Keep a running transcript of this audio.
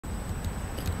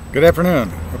Good afternoon.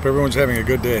 Hope everyone's having a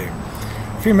good day.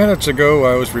 A few minutes ago,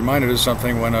 I was reminded of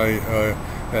something when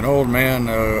an old man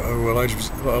who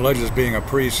alleges being a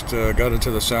priest got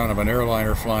into the sound of an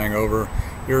airliner flying over,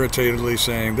 irritatedly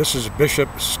saying, "This is Bishop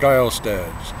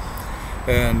Skullstad's."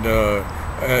 And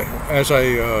as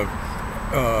I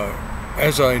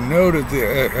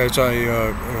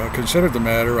considered the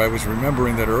matter, I was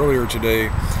remembering that earlier today,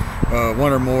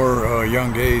 one or more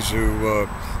young gays who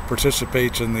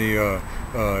participates in the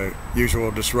usual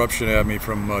disruption at me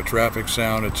from traffic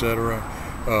sound, etc.,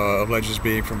 alleges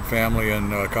being from family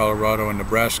in Colorado and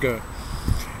Nebraska,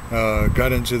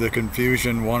 got into the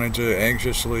confusion, wanting to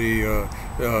anxiously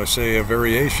say a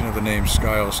variation of the name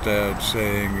Skullstad,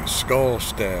 saying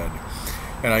Skullstad.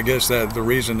 And I guess that the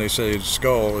reason they say it's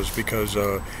skull is because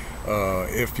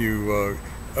if you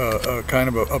kind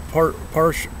of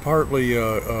partly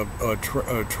a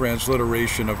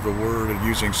transliteration of the word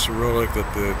using Cyrillic,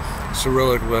 that the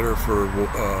Cyrillic letter for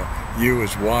U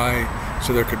is Y,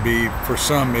 so there could be, for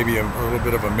some, maybe a little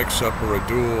bit of a mix-up or a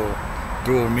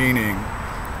dual meaning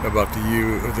about the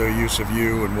use of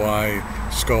U and Y,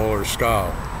 skull or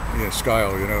skull,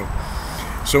 you know.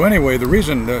 So anyway, the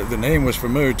reason the name was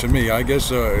familiar to me, I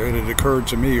guess it had occurred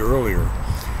to me earlier,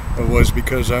 was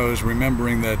because I was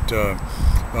remembering that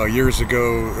years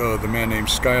ago the man named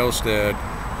Skullstad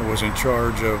was in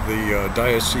charge of the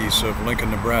Diocese of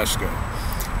Lincoln, Nebraska.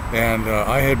 And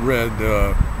I had read,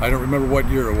 I don't remember what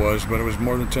year it was, but it was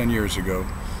more than 10 years ago,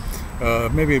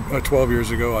 maybe 12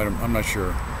 years ago, I'm not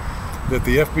sure, that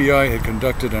the FBI had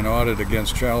conducted an audit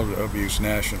against child abuse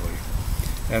nationally.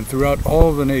 And throughout all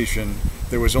of the nation,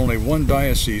 there was only one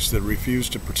diocese that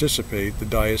refused to participate, the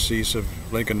Diocese of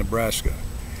Lincoln, Nebraska.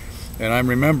 And I'm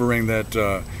remembering that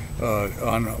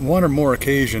on one or more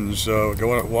occasions,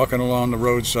 walking along the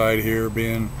roadside here,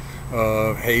 being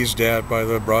hazed at by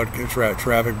the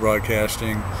traffic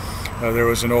broadcasting, there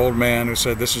was an old man who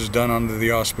said, "This is done under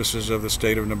the auspices of the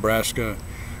state of Nebraska."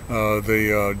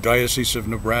 The Diocese of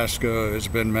Nebraska has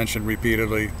been mentioned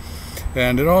repeatedly.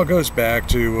 And it all goes back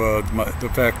to the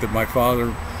fact that my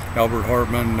father, Albert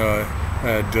Hartman,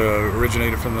 had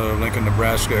originated from the Lincoln,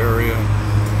 Nebraska area.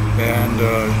 And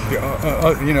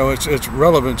you know, it's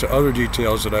relevant to other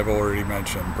details that I've already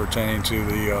mentioned pertaining to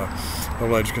the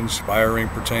alleged conspiring,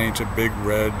 pertaining to Big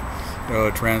Red,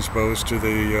 transposed to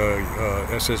the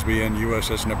SSBN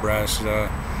USS Nebraska,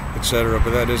 etc.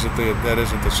 But that isn't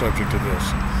the subject of this.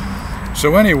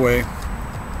 So anyway,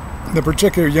 the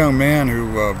particular young man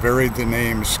who varied the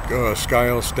name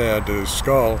Skullstad to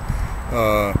Skull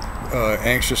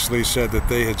anxiously said that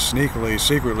they had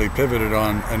secretly pivoted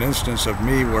on an instance of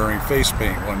me wearing face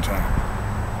paint one time.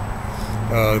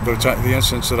 The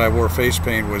instance that I wore face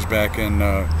paint was back in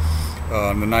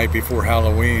the night before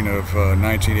Halloween of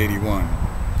 1981.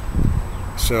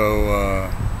 So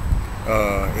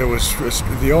it was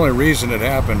the only reason it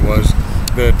happened was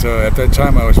that at that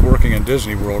time I was working in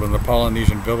Disney World in the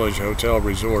Polynesian Village Hotel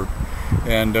Resort,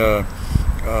 and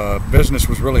business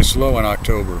was really slow in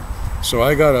October. So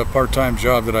I got a part-time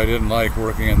job that I didn't like,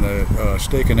 working in the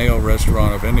steak and ale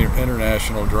restaurant of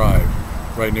International Drive,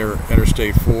 right near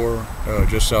Interstate 4,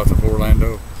 just south of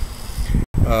Orlando.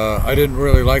 I didn't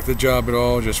really like the job at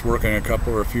all, just working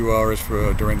a few hours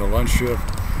during the lunch shift.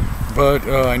 But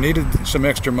I needed some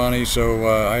extra money, so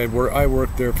I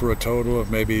worked there for a total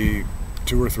of maybe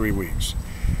 2 or 3 weeks.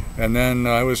 And then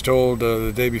I was told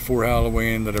the day before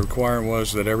Halloween that a requirement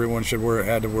was that everyone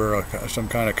had to wear some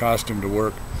kind of costume to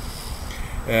work.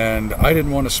 And I didn't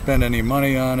want to spend any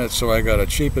money on it, so I got a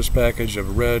cheapest package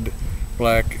of red,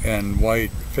 black, and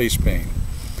white face paint.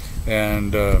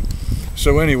 And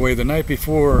so anyway, the night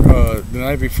before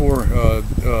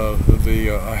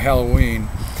Halloween,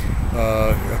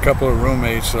 a couple of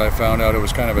roommates that I found out it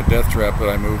was kind of a death trap that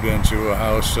I moved into a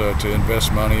house to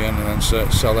invest money in and then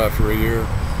sell that for a year.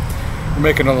 They're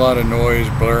making a lot of noise,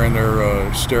 blaring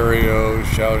their stereos,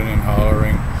 shouting and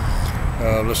hollering,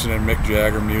 listening to Mick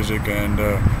Jagger music, and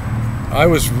I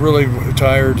was really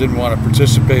tired, didn't want to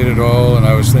participate at all, and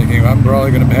I was thinking, I'm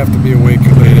probably going to have to be awake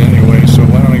late anyway, so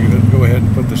why don't I go ahead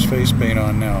and put this face paint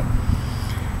on now.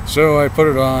 So I put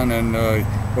it on, and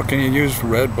what can you use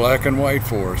red, black, and white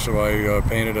for? So I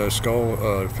painted a skull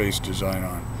face design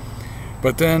on.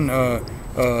 But then,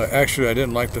 actually, I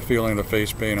didn't like the feeling of the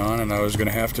face paint on, and I was going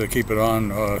to have to keep it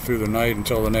on through the night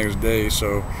until the next day.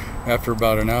 So after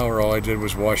about an hour, all I did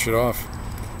was wash it off.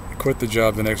 I quit the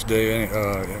job the next day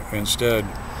instead,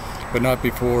 but not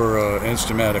before an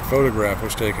instamatic photograph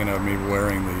was taken of me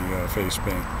wearing the face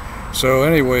paint. So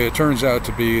anyway, it turns out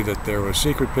to be that there was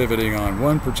secret pivoting on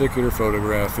one particular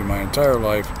photograph through my entire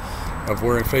life of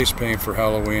wearing face paint for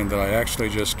Halloween that I actually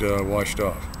just washed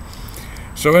off.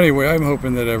 So anyway, I'm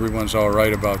hoping that everyone's all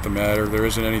right about the matter. There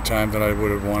isn't any time that I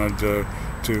would have wanted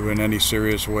to in any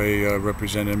serious way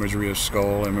represent imagery of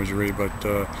skull imagery, but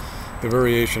the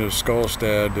variation of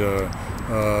Skullstad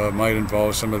might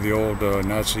involve some of the old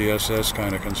Nazi SS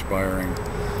kind of conspiring.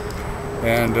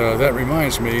 And that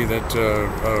reminds me that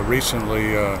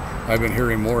recently I've been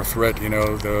hearing more threat,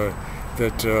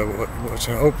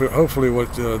 hopefully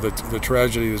what the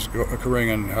tragedy that's occurring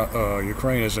in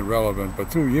Ukraine isn't relevant, but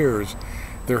through years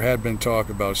there had been talk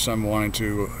about some wanting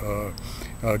to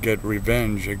get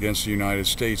revenge against the United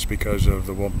States because of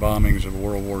the bombings of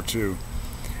World War II.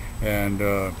 And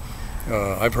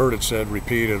I've heard it said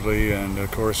repeatedly, and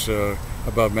of course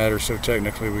about matters so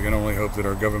technically we can only hope that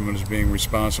our government is being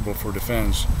responsible for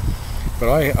defense. But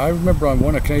I remember on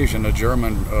one occasion a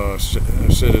German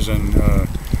citizen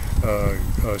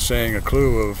saying a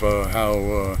clue of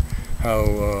how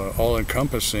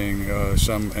all-encompassing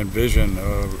some envision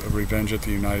revenge at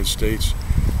the United States,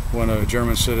 when a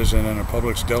German citizen in a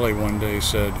Publix deli one day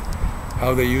said,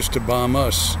 "How they used to bomb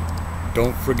us,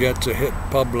 don't forget to hit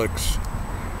Publix."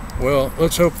 Well,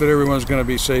 let's hope that everyone's going to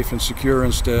be safe and secure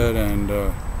instead, and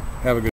have a good